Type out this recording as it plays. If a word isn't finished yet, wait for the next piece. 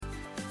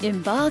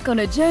Embark on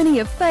a journey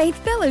of faith,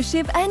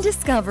 fellowship and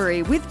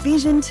discovery with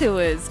Vision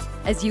Tours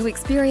as you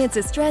experience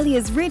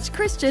Australia's rich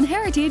Christian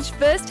heritage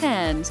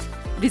firsthand.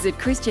 Visit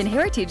Christian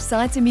heritage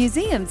sites and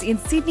museums in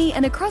Sydney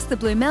and across the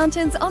Blue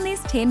Mountains on this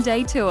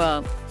 10-day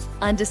tour.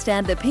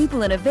 Understand the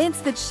people and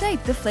events that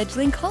shaped the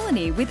fledgling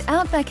colony with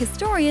Outback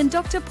historian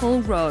Dr.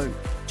 Paul Rowe.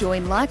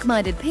 Join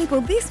like-minded people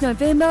this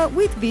November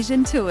with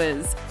Vision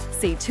Tours.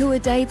 See tour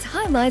dates,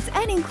 highlights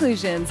and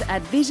inclusions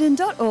at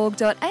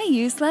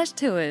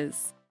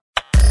vision.org.au/tours.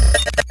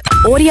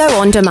 Audio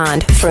on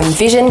demand from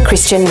Vision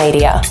Christian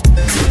Media.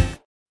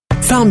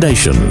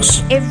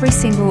 Foundations. Every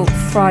single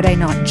Friday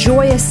night,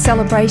 joyous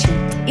celebration.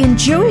 In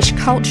Jewish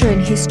culture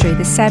and history,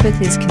 the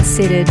Sabbath is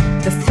considered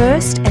the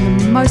first and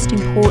the most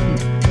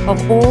important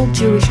of all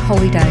Jewish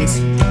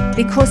holidays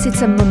because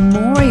it's a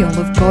memorial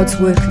of God's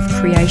work of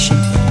creation.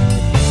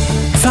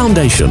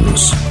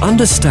 Foundations.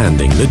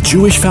 Understanding the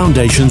Jewish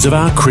foundations of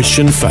our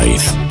Christian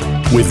faith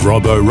with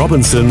Robbo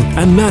Robinson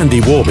and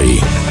Mandy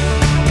Warby.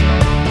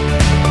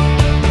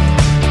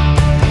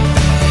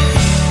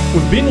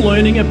 We've been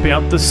learning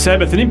about the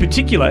Sabbath and in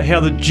particular how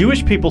the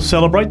Jewish people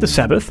celebrate the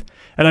Sabbath.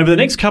 And over the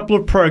next couple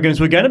of programs,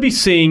 we're going to be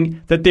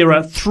seeing that there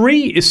are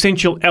three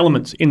essential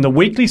elements in the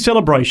weekly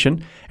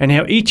celebration and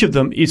how each of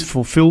them is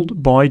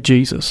fulfilled by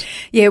Jesus.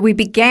 Yeah, we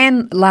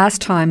began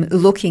last time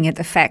looking at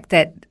the fact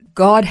that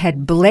God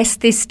had blessed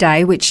this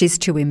day, which is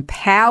to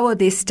empower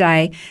this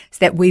day so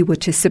that we were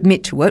to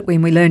submit to it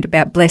when we learned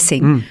about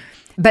blessing,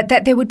 but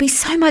that there would be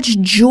so much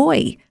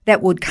joy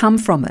that would come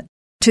from it.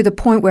 To the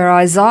point where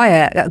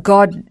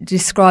God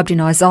described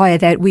in Isaiah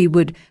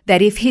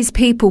that if his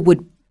people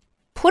would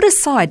put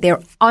aside their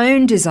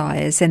own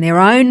desires and their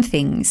own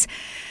things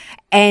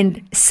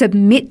and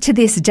submit to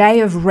this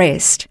day of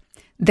rest,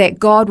 that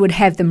God would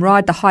have them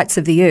ride the heights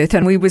of the earth.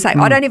 And we would say,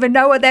 I don't even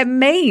know what that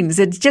means.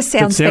 It just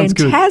sounds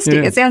fantastic.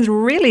 Yeah. It sounds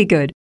really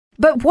good.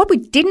 But what we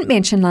didn't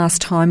mention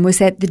last time was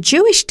that the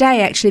Jewish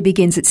day actually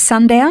begins at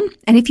sundown.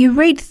 And if you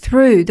read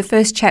through the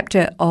first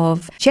chapter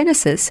of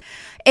Genesis,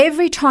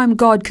 every time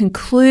God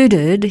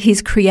concluded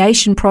his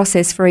creation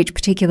process for each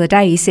particular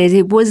day, he says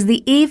it was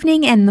the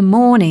evening and the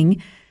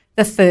morning,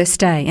 the first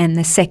day and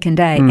the second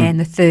day and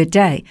the third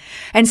day.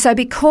 And so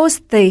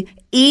because the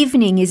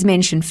evening is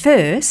mentioned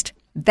first,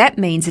 that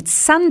means it's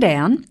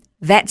sundown.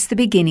 That's the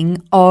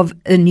beginning of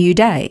a new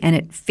day, and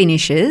it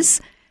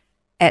finishes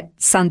at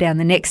sundown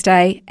the next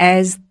day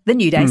as the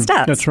new day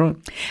starts. That's right.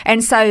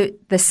 And so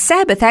the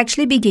Sabbath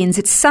actually begins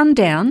at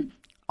sundown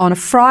on a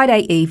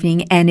Friday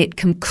evening, and it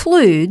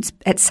concludes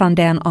at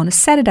sundown on a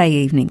Saturday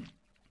evening.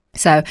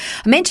 So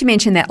I meant to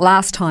mention that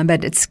last time,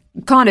 but it's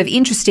kind of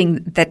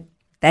interesting that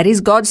that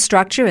is God's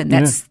structure, and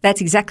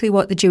that's exactly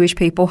what the Jewish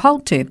people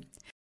hold to.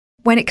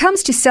 When it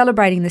comes to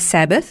celebrating the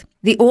Sabbath,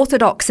 the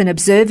Orthodox and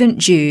observant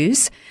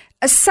Jews,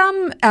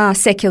 some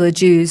secular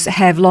Jews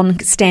have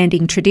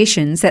long-standing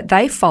traditions that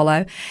they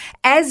follow,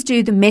 as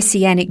do the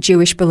Messianic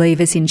Jewish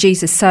believers in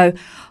Jesus. So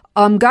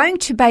I'm going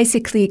to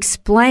basically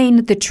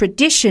explain the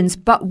traditions,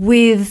 but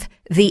with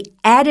the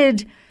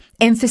added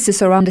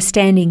emphasis or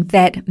understanding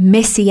that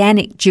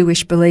Messianic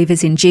Jewish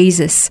believers in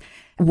Jesus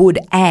would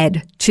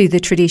add to the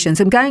traditions.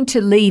 I'm going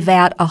to leave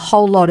out a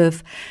whole lot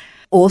of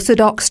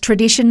Orthodox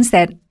traditions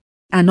that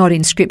are not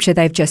in Scripture.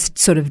 They've just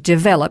sort of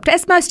developed,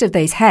 as most of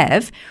these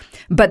have,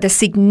 but the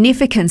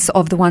significance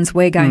of the ones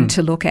we're going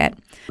to look at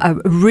are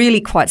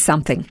really quite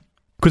something.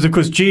 Because, of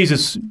course,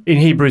 Jesus in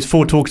Hebrews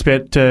 4 talks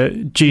about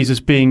Jesus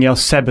being our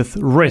Sabbath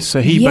rest.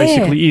 So he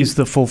basically is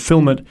the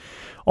fulfillment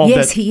of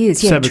that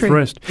Sabbath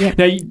rest. Yeah.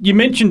 Now, you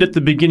mentioned at the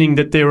beginning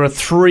that there are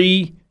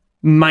three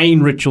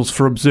main rituals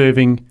for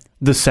observing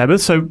the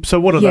Sabbath. So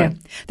what are they?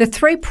 The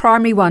three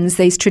primary ones,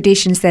 these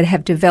traditions that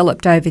have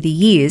developed over the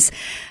years,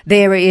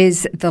 there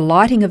is the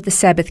lighting of the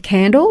Sabbath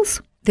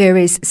candles. There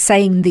is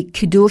saying the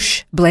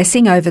Kiddush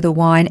blessing over the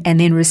wine and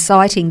then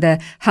reciting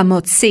the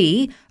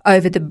Hamotzi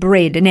over the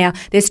bread. Now,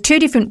 there's two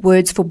different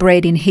words for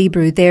bread in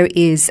Hebrew. There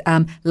is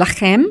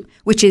lachem,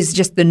 which is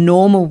just the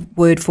normal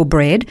word for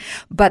bread,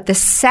 but the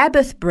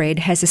Sabbath bread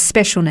has a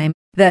special name,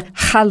 the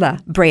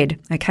challah bread.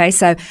 Okay,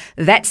 so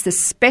that's the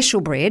special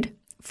bread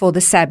for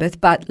the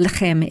Sabbath, but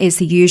lachem is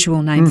the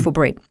usual name for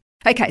bread.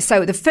 Okay,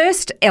 so the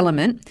first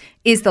element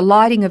is the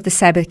lighting of the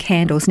Sabbath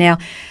candles. Now,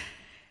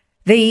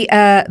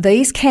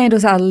 these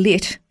candles are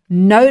lit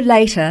no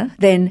later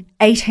than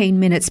 18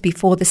 minutes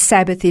before the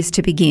Sabbath is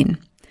to begin.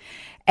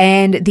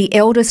 And the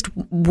eldest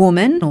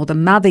woman, or the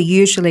mother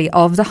usually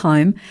of the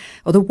home,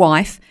 or the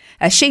wife,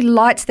 she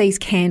lights these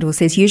candles.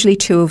 There's usually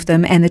two of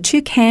them, and the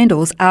two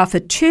candles are for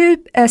two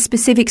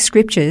specific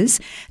scriptures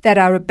that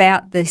are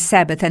about the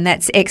Sabbath, and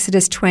that's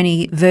Exodus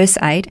 20, verse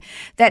 8.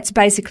 That's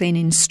basically an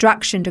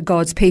instruction to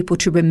God's people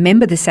to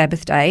remember the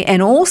Sabbath day,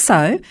 and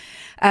also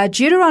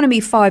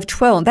Deuteronomy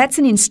 5:12, that's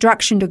an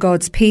instruction to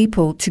God's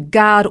people to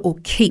guard or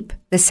keep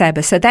the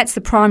Sabbath. So that's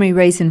the primary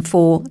reason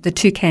for the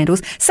two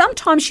candles.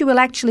 Sometimes she will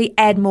actually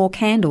add more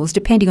candles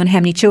depending on how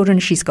many children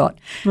she's got.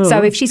 Oh.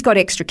 So if she's got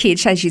extra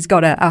kids, say she's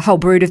got a whole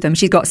brood of them,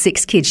 she's got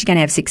 6 kids, she's going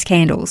to have 6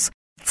 candles.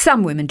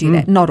 Some women do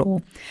that, not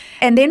all.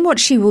 And then what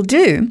she will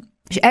do,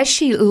 as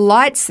she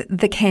lights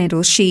the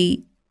candles,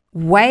 she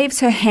waves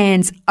her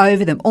hands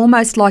over them,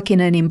 almost like in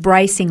an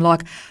embracing,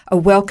 like a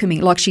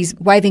welcoming, like she's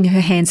waving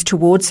her hands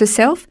towards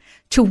herself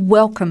to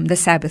welcome the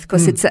Sabbath,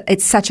 because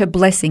it's such a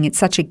blessing, it's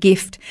such a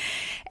gift.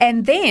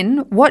 And then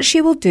what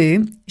she will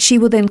do, she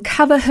will then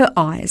cover her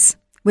eyes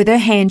with her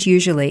hand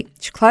usually.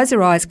 She'll close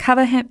her eyes,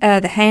 cover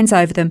the hands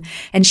over them,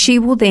 and she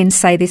will then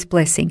say this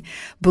blessing.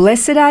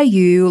 Blessed are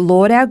you,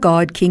 Lord our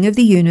God, King of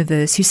the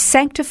universe, who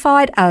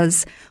sanctified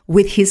us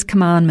with his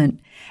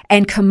commandment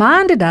and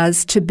commanded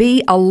us to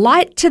be a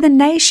light to the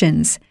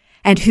nations,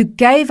 and who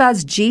gave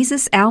us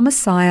Jesus our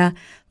Messiah,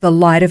 the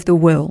light of the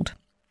world.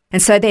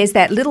 And so there's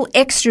that little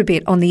extra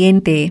bit on the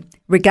end there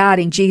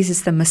regarding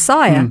Jesus the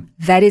Messiah.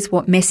 That is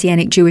what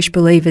Messianic Jewish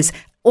believers,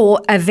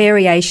 or a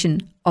variation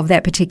of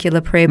that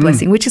particular prayer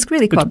blessing, which is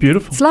really quite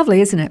beautiful. It's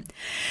lovely, isn't it?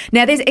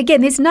 Now,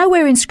 there's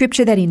nowhere in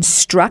Scripture that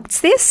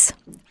instructs this,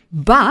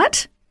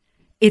 but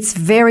it's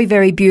very,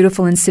 very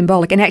beautiful and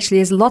symbolic. And actually,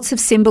 there's lots of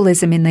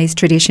symbolism in these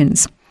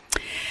traditions.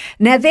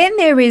 Now, then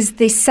there is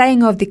the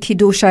saying of the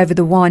Kiddush over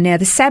the wine. Now,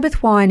 the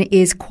Sabbath wine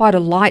is quite a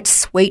light,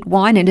 sweet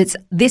wine, and it's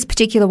this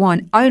particular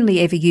wine only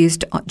ever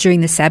used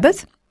during the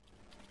Sabbath.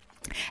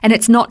 And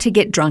it's not to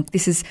get drunk.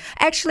 This is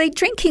actually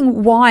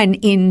drinking wine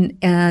in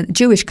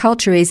Jewish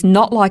culture is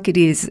not like it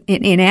is.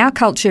 In our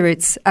culture,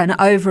 it's an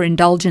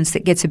overindulgence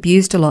that gets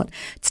abused a lot.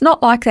 It's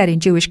not like that in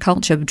Jewish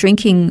culture.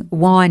 Drinking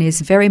wine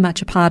is very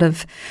much a part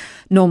of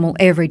normal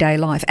everyday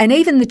life. And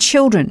even the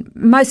children,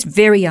 most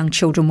very young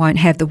children won't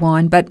have the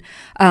wine, but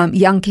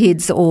young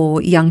kids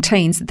or young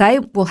teens, they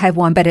will have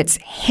wine, but it's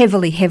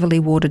heavily, heavily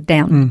watered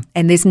down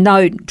and there's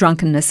no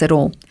drunkenness at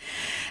all.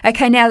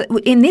 Okay, now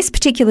in this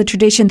particular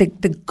tradition,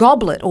 the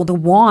goblet or the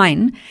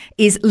wine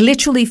is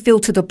literally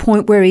filled to the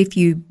point where if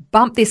you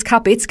bump this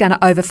cup, it's going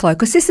to overflow,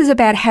 because this is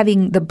about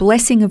having the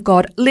blessing of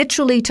God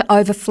literally to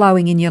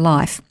overflowing in your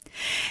life.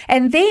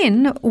 And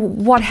then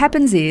what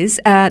happens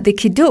is the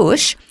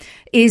Kiddush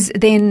is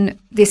then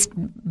this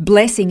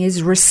blessing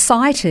is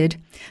recited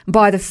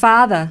by the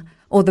father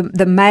or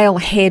the male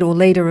head or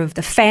leader of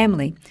the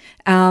family.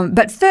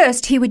 But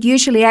first, he would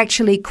usually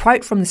actually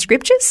quote from the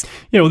scriptures.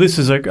 Yeah, well, this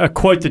is a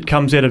quote that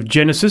comes out of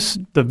Genesis,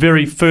 the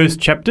very first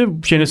chapter,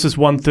 Genesis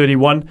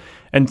 1:31,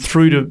 and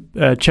through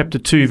to chapter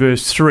 2,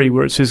 verse 3,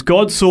 where it says,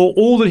 God saw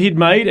all that he'd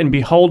made, and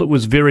behold, it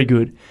was very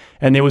good.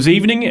 And there was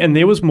evening, and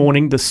there was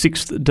morning, the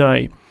sixth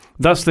day.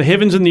 Thus the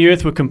heavens and the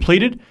earth were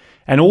completed,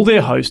 and all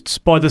their hosts.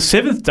 By the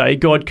seventh day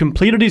God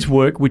completed his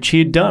work which he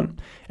had done,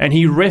 and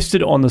he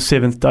rested on the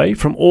seventh day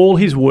from all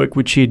his work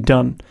which he had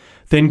done.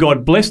 Then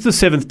God blessed the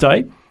seventh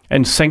day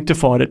and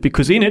sanctified it,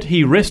 because in it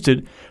he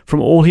rested from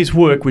all his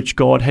work which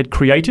God had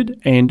created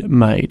and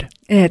made.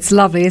 Yeah, it's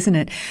lovely, isn't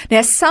it?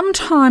 Now,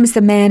 sometimes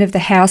the man of the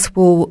house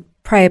will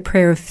pray a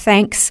prayer of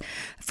thanks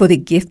for the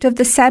gift of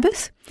the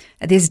Sabbath,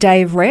 this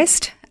day of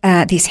rest,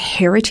 this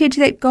heritage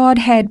that God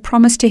had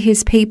promised to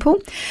his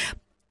people.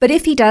 But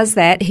if he does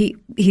that, he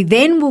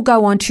then will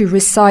go on to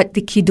recite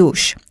the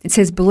Kiddush. It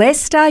says,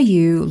 Blessed are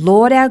you,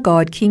 Lord our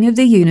God, King of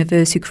the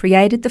universe, who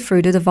created the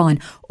fruit of the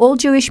vine. All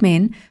Jewish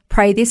men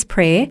pray this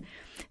prayer,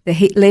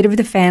 the leader of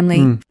the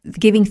family,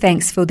 giving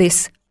thanks for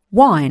this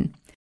wine.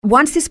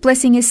 Once this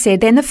blessing is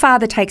said, then the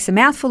father takes a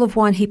mouthful of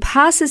wine. He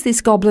passes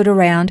this goblet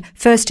around,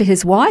 first to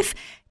his wife,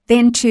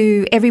 then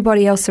to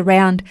everybody else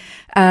around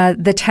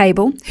the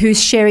table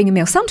who's sharing a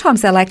meal.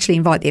 Sometimes they'll actually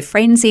invite their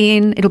friends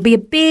in. It'll be a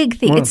big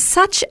thing. Wow. It's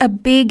such a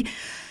big,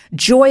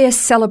 joyous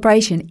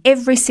celebration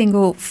every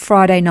single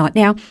Friday night.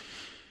 Now,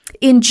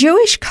 in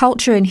Jewish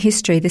culture and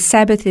history, the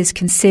Sabbath is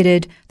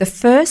considered the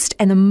first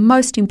and the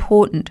most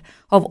important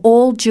of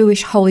all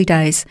Jewish holy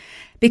days,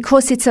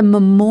 because it's a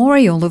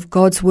memorial of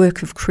God's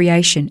work of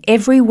creation.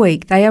 Every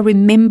week they are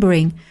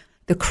remembering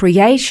the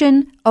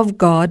creation of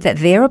God that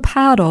they're a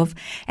part of,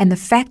 and the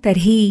fact that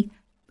he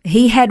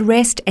had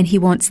rest and he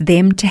wants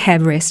them to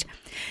have rest.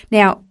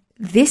 Now,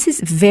 this is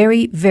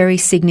very, very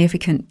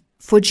significant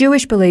for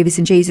Jewish believers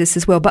in Jesus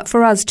as well, but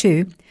for us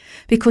too,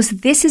 because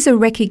this is a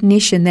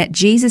recognition that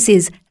Jesus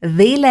is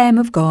the Lamb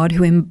of God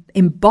who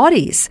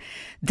embodies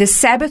the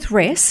Sabbath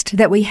rest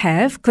that we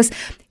have. Because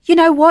you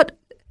know what?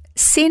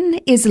 Sin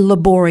is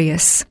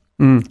laborious.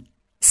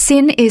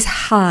 Sin is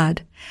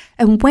hard.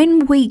 And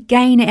when we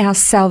gain our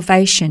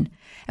salvation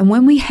and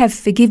when we have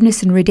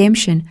forgiveness and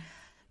redemption,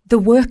 the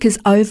work is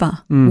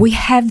over. We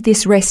have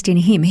this rest in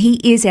him. He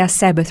is our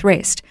Sabbath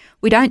rest.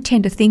 We don't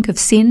tend to think of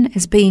sin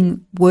as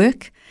being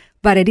work,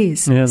 but it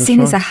is. Yeah, sin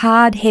is a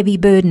hard, heavy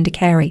burden to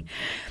carry.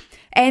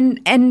 And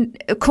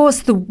of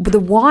course, the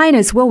wine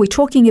as well. We're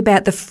talking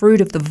about the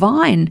fruit of the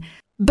vine,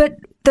 but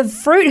the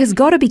fruit has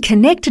got to be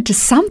connected to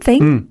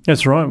something.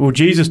 That's right. Well,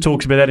 Jesus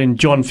talks about that in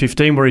John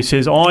 15, where he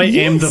says, I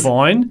am the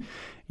vine,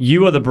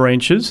 you are the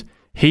branches.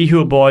 He who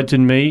abides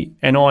in me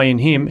and I in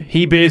him,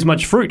 he bears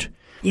much fruit.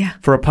 Yeah.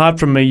 For apart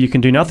from me, you can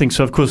do nothing.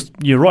 So, of course,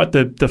 you're right.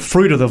 The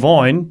fruit of the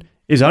vine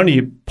is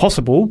only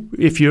possible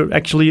if you're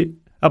actually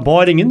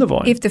abiding in the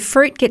vine. If the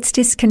fruit gets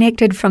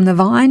disconnected from the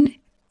vine,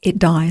 it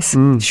dies,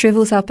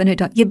 shrivels up and it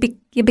dies.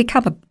 You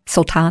become a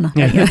sultana.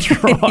 Yeah,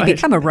 that's right. You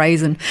become a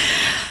raisin.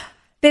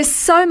 There's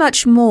so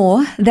much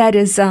more that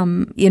is,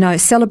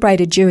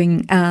 celebrated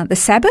during the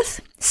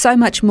Sabbath, so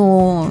much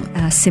more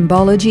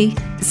symbology,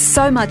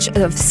 so much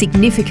of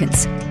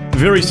significance.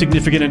 Very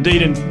significant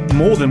indeed, and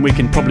more than we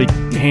can probably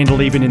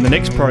handle even in the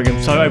next program.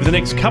 So over the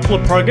next couple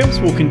of programs,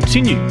 we'll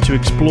continue to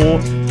explore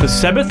the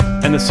Sabbath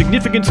and the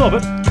significance of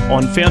it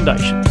on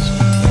Foundations.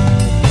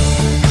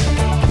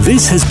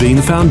 This has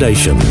been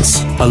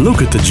Foundations, a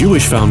look at the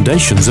Jewish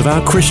foundations of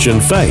our Christian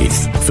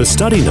faith. For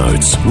study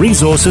notes,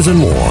 resources and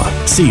more,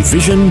 see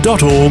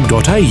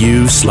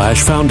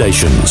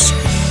vision.org.au/foundations.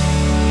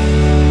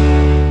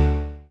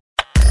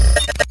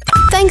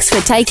 Thanks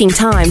for taking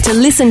time to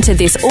listen to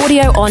this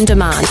audio on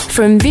demand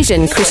from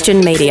Vision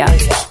Christian Media.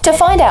 To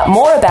find out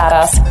more about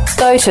us,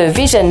 go to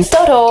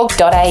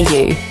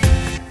vision.org.au.